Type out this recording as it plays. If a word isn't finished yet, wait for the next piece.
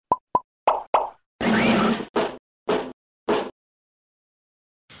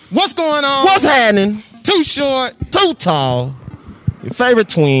What's going on? What's happening? Too short. Too tall. Your favorite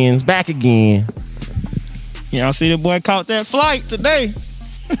twins back again. Y'all see the boy caught that flight today.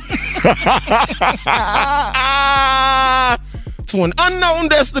 To an unknown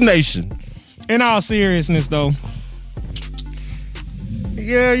destination. In all seriousness, though,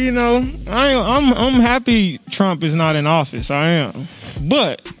 yeah, you know, I'm happy Trump is not in office. I am,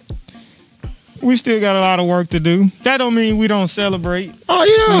 but we still got a lot of work to do. That don't mean we don't celebrate. Oh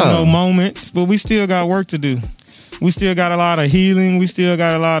yeah, moments, but we still got work to do. We still got a lot of healing. We still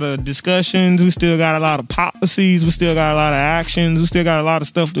got a lot of discussions. We still got a lot of policies. We still got a lot of actions. We still got a lot of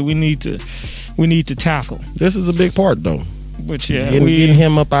stuff that we need to tackle. This is a big part, though. But yeah, getting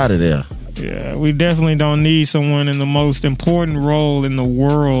him up out of there. Yeah, we definitely don't need someone in the most important role in the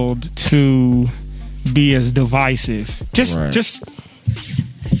world to be as divisive. Just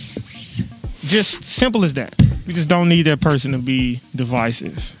simple as that. We just don't need that person to be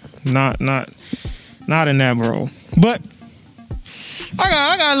divisive. Not in that role. But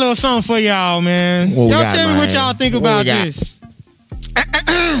I got a little something for y'all, man. Y'all tell me what y'all think about this.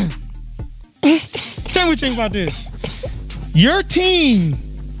 Tell me what you think about this. Your team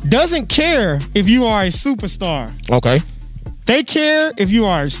doesn't care if you are a superstar. Okay. They care if you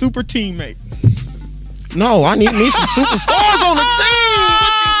are a super teammate. No, I need me some superstars on the team.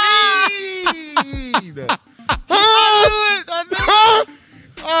 What you need? I knew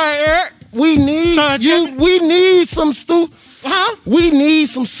it. All right, Eric. We need some We need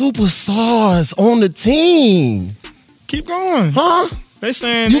some superstars on the team. Keep going. Huh? They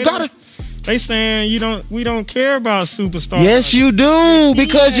saying we don't care about superstars. Yes, you do,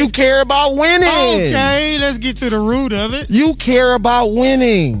 because you care about winning. Okay, let's get to the root of it. You care about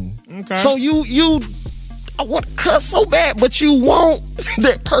winning. Okay. So you I want to cuss so bad, but you want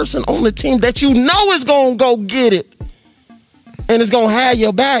that person on the team that you know is gonna go get it. And it's gonna have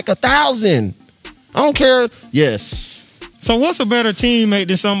your back 1,000. I don't care. Yes. So what's a better teammate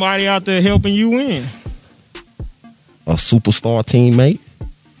than somebody out there helping you win? A superstar teammate?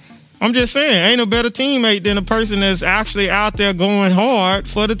 I'm just saying, ain't a better teammate than a person that's actually out there going hard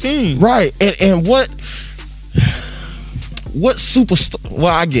for the team. Right. And what superstar? Well,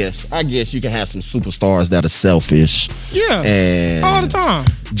 I guess you can have some superstars that are selfish. Yeah. And all the time.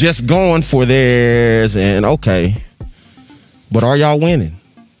 Just going for theirs and okay. But are y'all winning?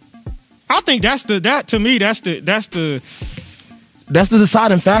 I think that's the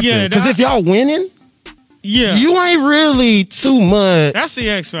deciding factor. Yeah, because if y'all winning, yeah, you ain't really too much. That's the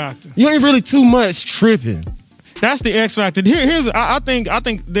X factor. You ain't really too much tripping. That's the X factor. I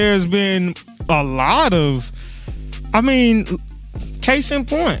think there's been a lot of, case in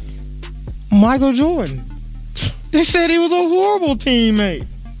point, Michael Jordan. They said he was a horrible teammate.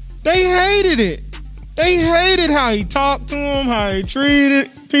 They hated it. They hated how he talked to them, how he treated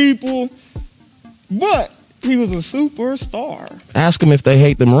people. But he was a superstar. Ask them if they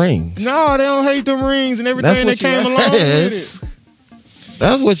hate them rings. No, they don't hate them rings and everything that came along with it.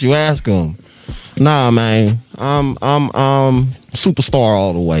 That's what you ask them. Nah, man. I'm superstar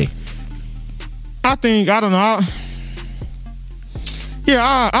all the way. I don't know.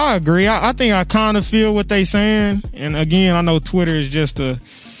 I agree. I think I kind of feel what they saying. And again, I know Twitter is just a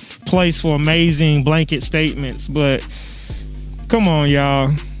place for amazing blanket statements, but come on,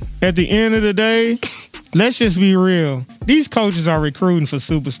 y'all. At the end of the day, let's just be real. These coaches are recruiting for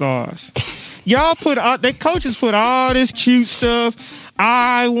superstars. Y'all coaches put all this cute stuff.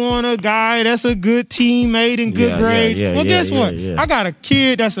 I want a guy that's a good teammate and good grades. Guess what? I got a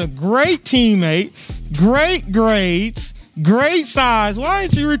kid that's a great teammate, great grades, great size. Why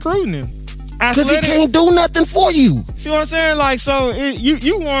aren't you recruiting him? Because he can't do nothing for you. See what I'm saying?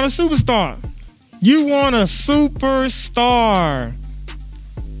 You want a superstar. You want a superstar.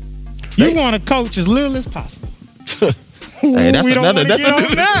 You want a coach as little as possible. Hey, that's we don't another.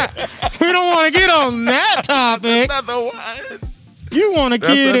 We don't want to get on that topic. Another one. You want a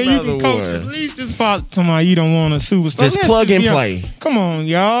kid that you can coach as least as possible. You don't want a superstar. Just plug and play. Come on,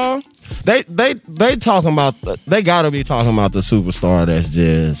 y'all. They talking about. They gotta be talking about the superstar that's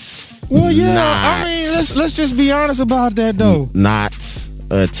just. Well, yeah. Let's just be honest about that though. Not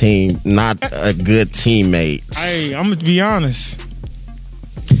a team. Not a good teammate. Hey, I'm gonna be honest.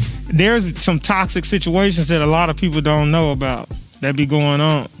 There's some toxic situations that a lot of people don't know about that be going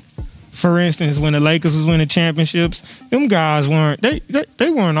on. For instance, when the Lakers was winning championships, them guys weren't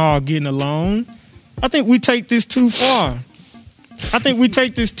all getting along. I think we take this too far. I think we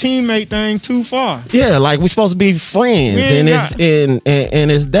take this teammate thing too far. Yeah, like we're supposed to be friends, and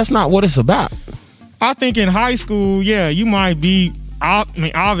that's not what it's about. I think in high school, you might be.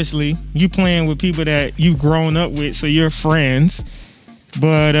 Obviously, you playing with people that you've grown up with, so you're friends.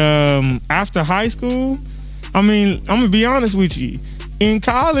 But after high school, I mean, I'm gonna be honest with you. In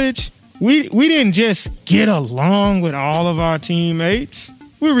college, we didn't just get along with all of our teammates.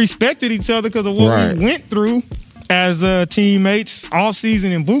 We respected each other because of what we went through as teammates. Off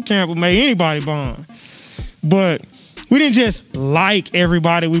season and boot camp would make anybody bond. But we didn't just like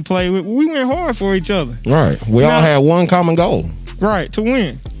everybody we played with. We went hard for each other. Right. We all had one common goal. Right, to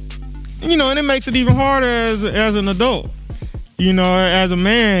win. You know, and it makes it even harder as an adult. You know, as a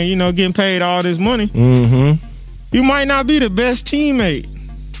man, you know, getting paid all this money. Mm-hmm. You might not be the best teammate.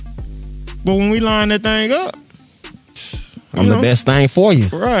 But when we line that thing up, I'm the best thing for you.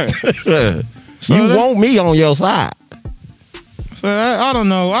 Right. So you want me on your side. So I don't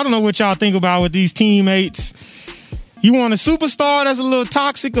know. I don't know what y'all think about with these teammates. You want a superstar that's a little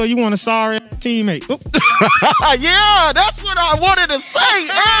toxic, or you want a sorry teammate? Yeah, that's what I wanted to say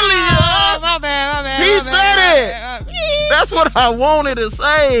earlier. My bad. He said it. That's what I wanted to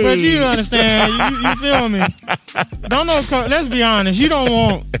say. But you understand. You feel me? Don't know. Let's be honest. You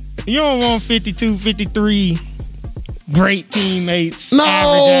don't want 52, 53 great teammates. No.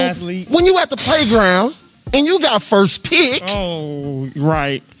 Average athlete. When you at the playground and you got first pick. Oh,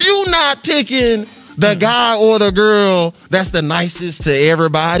 right. You not picking the guy or the girl that's the nicest to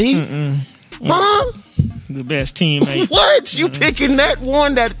everybody. Huh? The best teammate. What? You picking that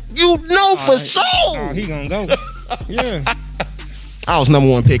one that you know for sure. Oh, he gonna go. Yeah. I was number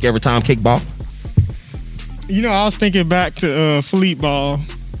one pick every time kickball. You know, I was thinking back to fleet ball.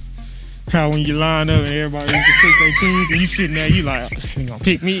 How when you line up and everybody used to pick their teams, and you sitting there, you like, you gonna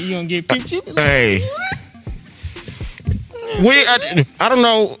pick me? You gonna get picked? You like, hey. I don't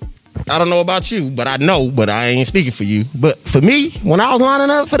know about you, but I ain't speaking for you. But for me, when I was lining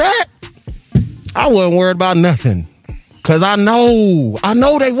up for that, I wasn't worried about nothing. Cause I know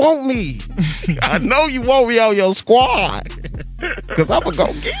they want me. I know you want me on your squad. Cause I'm gonna go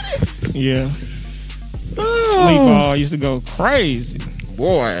get it. Yeah. Fleet ball used to go crazy.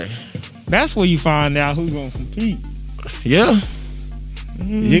 Boy. That's where you find out who's gonna compete. Yeah.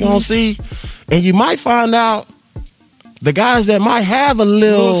 You're gonna see, and you might find out the guys that might have a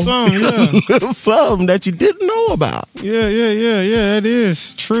little something, little something that you didn't know about. Yeah. That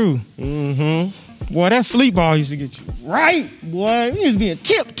is true. Mm-hmm. Boy, that fleet ball used to get you right, boy. You used to be in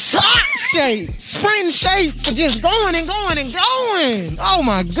tip-top shape, sprint shape, for just going and going and going. Oh,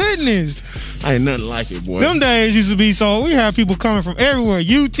 my goodness. I ain't nothing like it, boy. Them days used to be so. We had people coming from everywhere.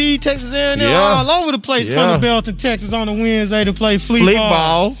 UT, Texas A&M, all over the place coming to Belton, Texas on a Wednesday to play fleet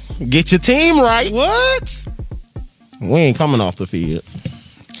ball. Get your team right. What? We ain't coming off the field.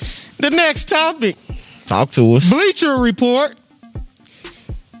 The next topic. Talk to us. Bleacher Report.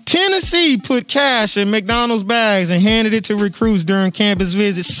 Tennessee put cash in McDonald's bags and handed it to recruits during campus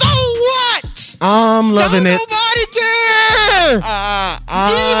visits. So what? I'm loving it. Nobody care.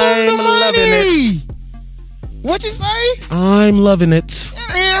 I'm loving it. What you say? I'm loving it.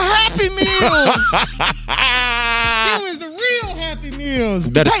 And Happy Meals. It was the real Happy Meals.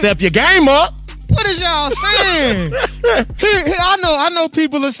 Better step your game up. What is y'all saying? I know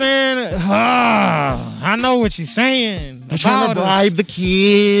people are saying, I know what you're saying. They're trying to bribe the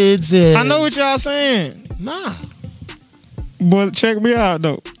kids. And I know what y'all saying. Nah. But check me out,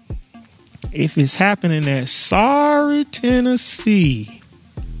 though. If it's happening at Sorry, Tennessee,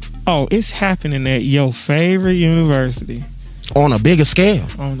 it's happening at your favorite university. On a bigger scale.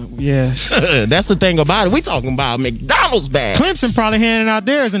 Yes. That's the thing about it. We talking about McDonald's bags. Clemson probably handing out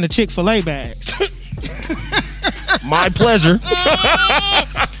theirs in the Chick-fil-A bags. My pleasure.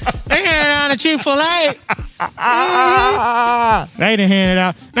 They handed out a Chick-fil-A. They didn't hand it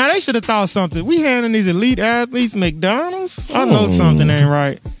out. Now, they should have thought something. We handing these elite athletes McDonald's? I know something ain't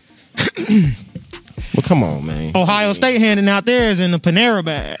right. Well, come on, man. Ohio State handing out theirs in the Panera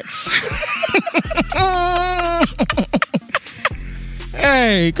bags.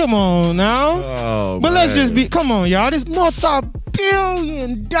 Hey, come on now. But let's just be, come on, y'all. This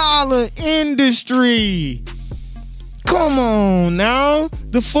multi-billion-dollar industry. Come on now.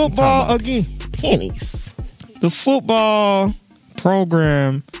 The football, again. Pennies. The football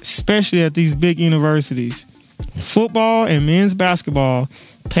program, especially at these big universities, football and men's basketball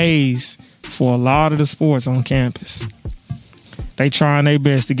pays for a lot of the sports on campus. They trying their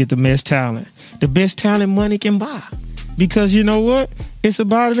best to get the best talent. The best talent money can buy. Because you know what? It's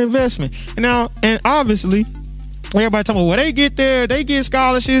about an investment. And obviously, everybody talking about, well, they get there, they get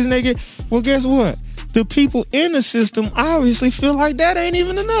scholarships, and they get, well, guess what? The people in the system obviously feel like that ain't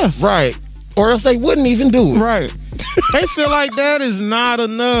even enough. Right. Or else they wouldn't even do it. Right. They feel like that is not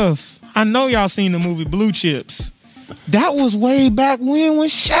enough. I know y'all seen the movie Blue Chips. That was way back when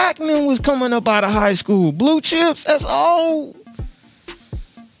Shaq and them was coming up out of high school. Blue Chips, that's old.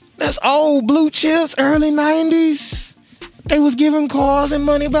 That's old blue chips, early 90s. They was giving cars and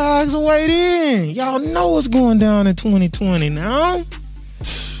money bags away then. Y'all know what's going down in 2020 now.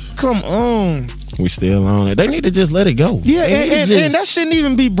 Come on. We still on it. They need to just let it go. Yeah, and that shouldn't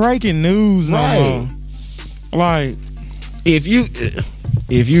even be breaking news no more. Like, if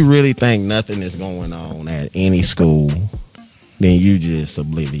you really think nothing is going on at any school, then you just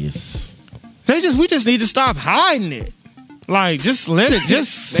oblivious. We just need to stop hiding it. Like, just let it.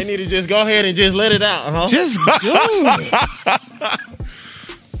 Just they need to just go ahead and just let it out, huh? Just do it.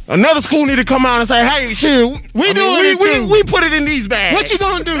 Another school need to come out and say, "Hey, shit, we put it in these bags." What you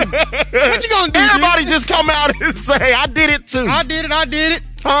gonna do? What you gonna do? Everybody just come out and say, "I did it too." I did it.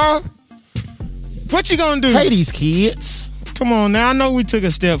 Huh? What you gonna do? Hey, these kids. Come on now. I know we took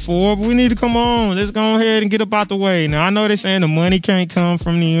a step forward, but we need to come on. Let's go ahead and get up out the way. Now, I know they're saying the money can't come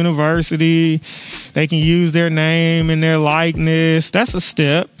from the university. They can use their name and their likeness. That's a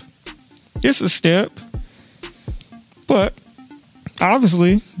step. It's a step. But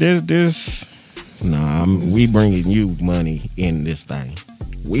obviously, there's we bringing you money in this thing.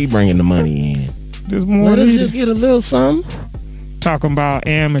 We bringing the money in. There's more. Let us just get a little something. Talking about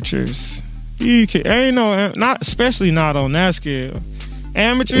amateurs. Especially not on that scale.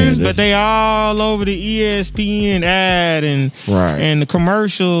 Amateurs, but they all over the ESPN ad and the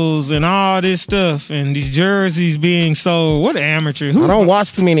commercials and all this stuff and these jerseys being sold. What amateur? I don't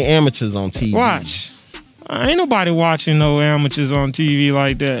watch too many amateurs on TV. Watch. Ain't nobody watching no amateurs on TV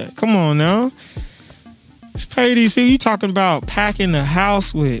like that. Come on now. Let's pay these people. You talking about packing the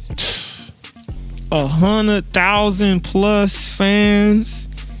house with 100,000 plus fans.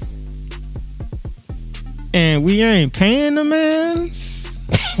 And we ain't paying the mans.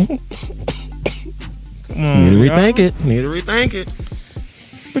 Come on, need to rethink it.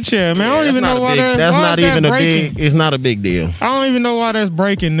 But yeah, man, I don't even know why that's not even a big. It's not a big deal. I don't even know why that's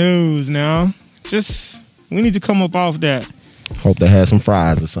breaking news now. We need to come up off that. Hope they had some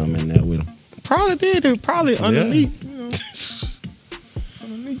fries or something in there with them. Probably did. Probably underneath,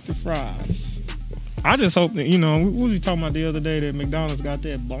 underneath the fries. I just hope that what was we talking about the other day that McDonald's got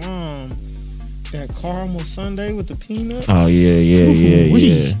that bomb. That caramel sundae with the peanut. Oh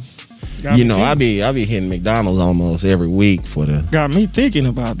yeah. I be hitting McDonald's almost every week for the. Got me thinking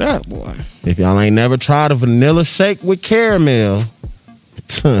about that, boy. If y'all ain't never tried a vanilla shake with caramel,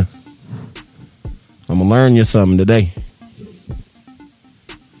 I'm gonna learn you something today.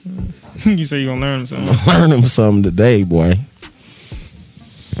 You say you gonna learn something? I'm gonna learn them something today, boy.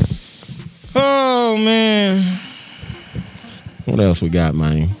 Oh man. What else we got,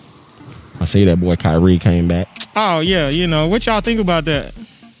 man? I see that boy Kyrie came back. Oh, yeah. What y'all think about that?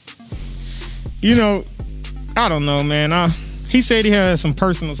 I don't know, man. He said he had some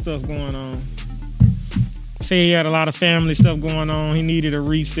personal stuff going on. Said he had a lot of family stuff going on. He needed a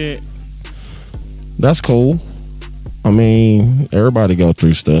reset. That's cool. I mean, everybody go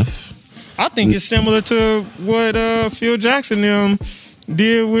through stuff. I think it's similar to what Phil Jackson them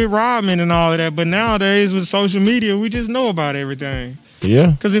did with Rodman and all of that. But nowadays, with social media, we just know about everything.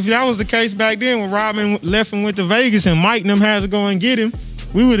 Yeah. Because if that was the case back then when Rodman left and went to Vegas and Mike and them had to go and get him,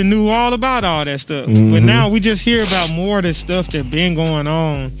 we would have knew all about all that stuff. Mm-hmm. But now we just hear about more of this stuff that been going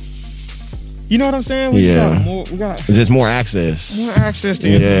on. You know what I'm saying? We got just more access. More access to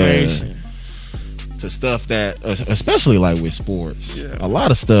information. To stuff that, especially like with sports, yeah. A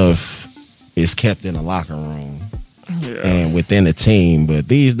lot of stuff is kept in the locker room. Yeah. And within the team, but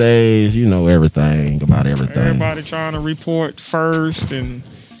these days, everything about everything. Everybody trying to report first and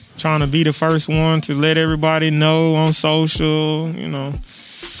trying to be the first one to let everybody know on social,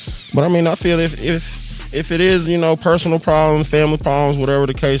 But I mean, I feel if it is, personal problems, family problems, whatever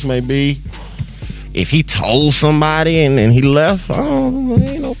the case may be, if he told somebody and he left,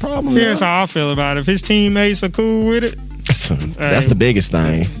 ain't no problem. Here's how I feel about it. If his teammates are cool with it, that's the biggest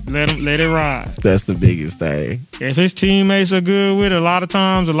thing. Let it ride. That's the biggest thing. If his teammates are good with it, a lot of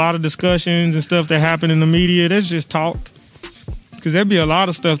times, a lot of discussions and stuff that happen in the media, that's just talk. Because there'd be a lot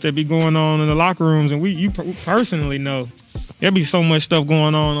of stuff that be going on in the locker rooms, and you personally know there'd be so much stuff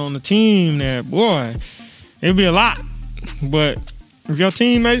going on the team that, boy, it'd be a lot. But if your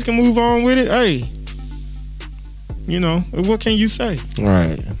teammates can move on with it, hey, what can you say?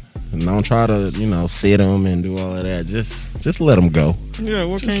 Right. And don't try to, sit them and do all of that. Just let them go. Yeah,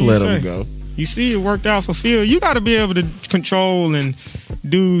 what can you say? Just let them go. You see it worked out for Phil. You got to be able to control and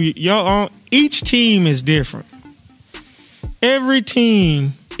do your own. Each team is different. Every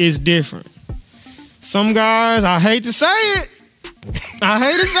team is different. Some guys, I hate to say it. No,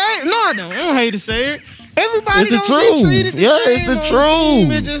 I don't hate to say it. Everybody it's the truth. Yeah, it's the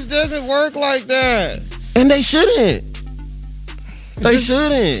truth. It just doesn't work like that. And they shouldn't. They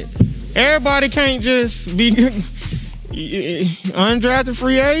shouldn't. Everybody can't just be undrafted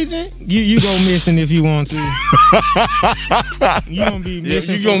free agent. You go missing if you want to. You gonna be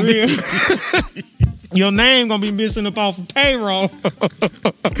missing. You gonna real. Your name gonna be missing up off of payroll.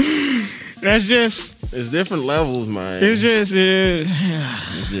 That's just. It's different levels, man. It's just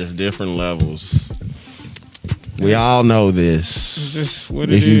different levels. We all know this. It's just what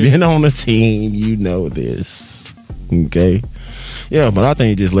it if you've is. been on a team, you know this. Okay. Yeah, but I think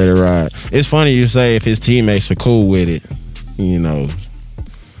he just let it ride. It's funny you say if his teammates are cool with it, you know,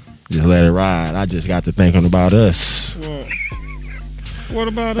 just let it ride. I just got to thinking about us. What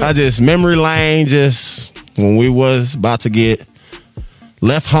about us? Memory lane, just when we was about to get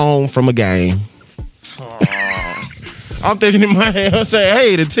left home from a game. I'm thinking in my head, I say,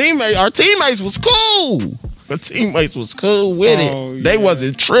 hey, our teammates was cool. The teammates was cool with it. Yeah. They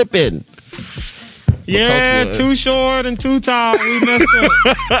wasn't tripping. Yeah, too short and too tall. We messed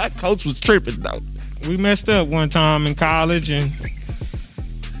up. Coach was tripping though. We messed up one time in college and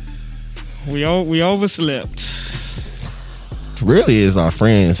we overslept. Really, is our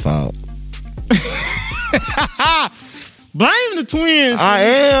friends' fault. Blame the Twins. I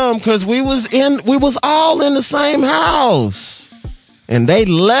am, because we was all in the same house, and they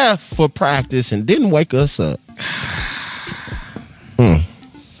left for practice and didn't wake us up.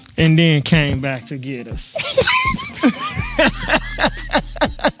 And then came back to get us.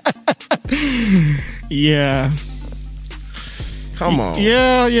 Yeah. Come on.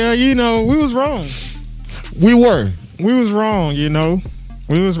 Yeah, you know, we was wrong. We were. We was wrong, you know.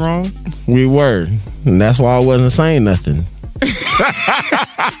 We was wrong. We were. And that's why I wasn't saying nothing.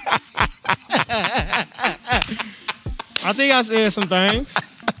 I think I said some things.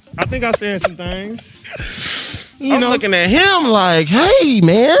 You I'm know, looking at him like, hey,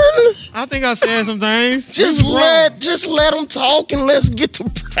 man. I think I said some things. Just let them talk and let's get to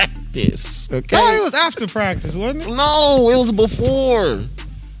practice. Okay. Oh, it was after practice, wasn't it? No, it was before.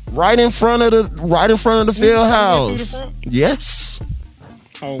 Right in front of the field house. Through the front? Yes.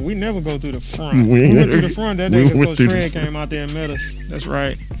 Oh, we never go through the front. We went through the front that day because Coach Fred came out there and met us. That's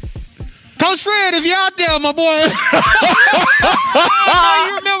right. Coach Fred, if you're out there, my boy.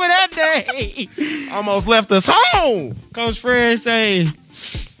 You remember that day. Almost left us home. Coach Fred say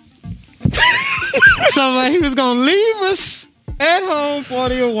somebody he was going to leave us at home for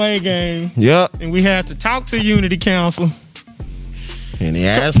the away game. Yep. And we had to talk to Unity Council. And he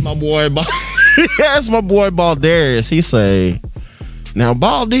asked my boy Baldarius. He say, now,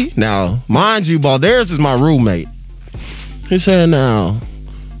 Baldy, mind you, Baldarius is my roommate. He said, now,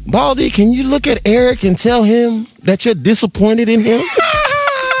 Baldy, can you look at Eric and tell him that you're disappointed in him?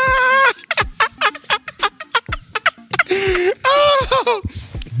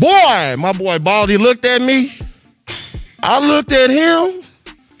 Boy, my boy Baldy looked at me. I looked at him,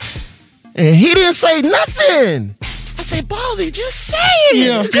 and he didn't say nothing. I said, Baldy, just say it.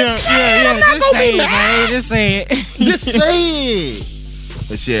 Yeah. Just say it, man. Just say it. Just say it.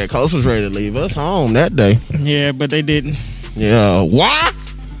 But yeah, Coach was ready to leave us home that day. Yeah, but they didn't. Yeah. Why?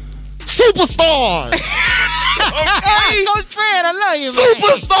 Superstars. Okay? Coach Fred, I love you, man.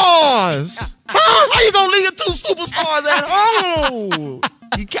 Superstars. Huh? How you gonna leave your two superstars at home?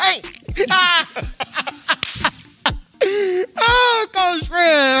 You can't. Oh, Coach Fred,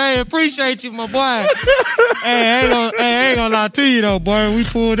 I appreciate you, my boy. Hey, I ain't gonna lie to you though, boy. We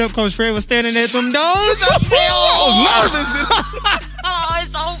pulled up, Coach Fred was standing at some doors. I was nervous. Oh,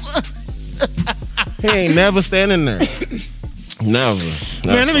 it's over. He ain't never standing there. Never.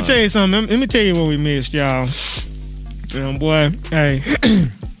 Man, let me tell you something. Let me tell you what we missed, y'all. Boy, hey.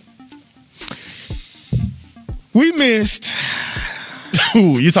 We missed.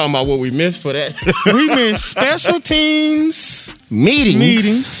 Ooh, you talking about what we missed for that? We missed special teams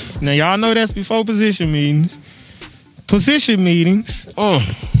meetings. Now, y'all know that's before position meetings. Position meetings.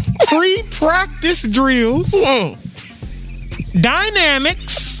 Pre-practice drills.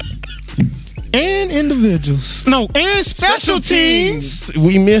 Dynamics. And individuals. No, and special teams.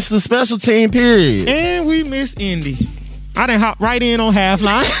 We missed the special team period. And we missed Indy. I done hop right in on half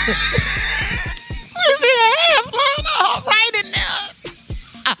line. We see a half line. I hop right in there.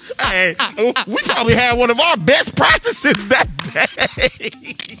 Hey, we probably had one of our best practices that day.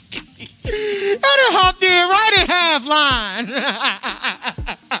 I done hopped in right in half line.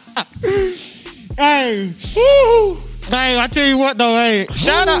 Hey, woo. Hey, I tell you what though, hey,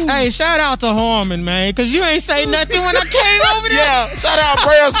 shout out to Harmon, man, cause you ain't say nothing when I came over there. Yeah, shout out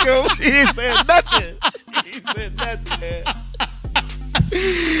prayer school. He ain't said nothing.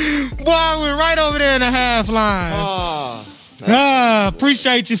 Boy, I went right over there in the half line.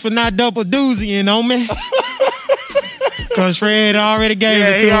 Appreciate you for not double doozying on me. Coach Fred already gave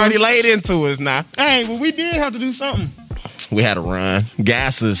it to he already us. laid into us now. Hey, but we did have to do something. We had to run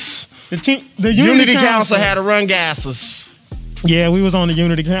gases. The Unity Council had to run gases. Yeah, we was on the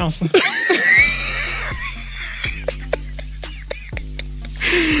Unity Council.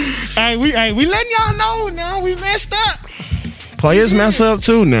 Hey, we letting y'all know now we messed up. Players mess up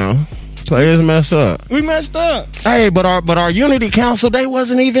too now. Players mess up. We messed up. Hey, but our Unity Council, they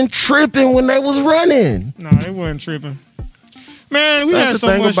wasn't even tripping when they was running. No, they wasn't tripping. Man, we That's had the so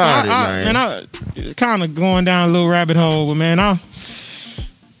thing much about fun. it, man. I kind of going down a little rabbit hole, but man, I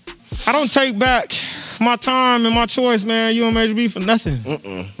don't take back my time and my choice, man. UMHB for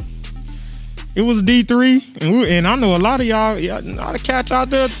nothing. It was D3, and I know a lot of y'all, a lot of cats out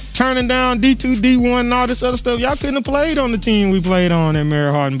there turning down D2, D1, and all this other stuff. Y'all couldn't have played on the team we played on at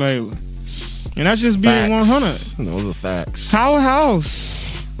Mary Hardin Baylor. And that's just being 100. Those are facts. Powerhouse.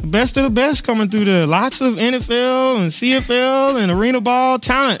 Best of the best coming through there. Lots of NFL and CFL and arena ball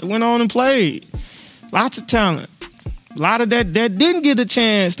talent went on and played. Lots of talent. A lot of that didn't get a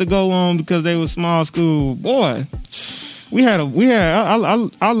chance to go on because they were small school. Boy,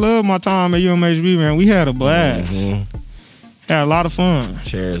 I love my time at UMHB, man. We had a blast. Had a lot of fun.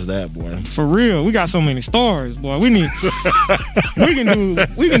 Cherish that, boy. For real. We got so many stories, boy. We can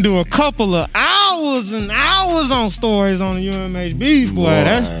do a couple of hours and hours on stories on the UMHB,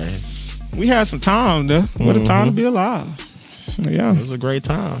 boy. We had some time, though. What a time to be alive. Yeah. It was a great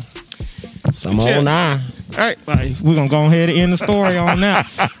time. Some on nine. All right, we're going to go ahead and end the story on that.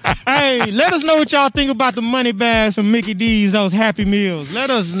 Hey, let us know what y'all think about the money bags from Mickey D's, those Happy Meals. Let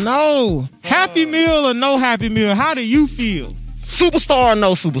us know. Happy Meal or no Happy Meal? How do you feel? Superstar or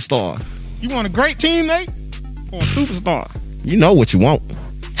no superstar? You want a great teammate or a superstar? You know what you want.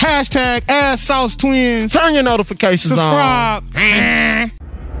 Hashtag Ass Sauce Twins. Turn your notifications Subscribe. on.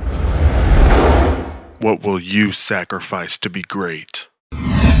 What will you sacrifice to be great?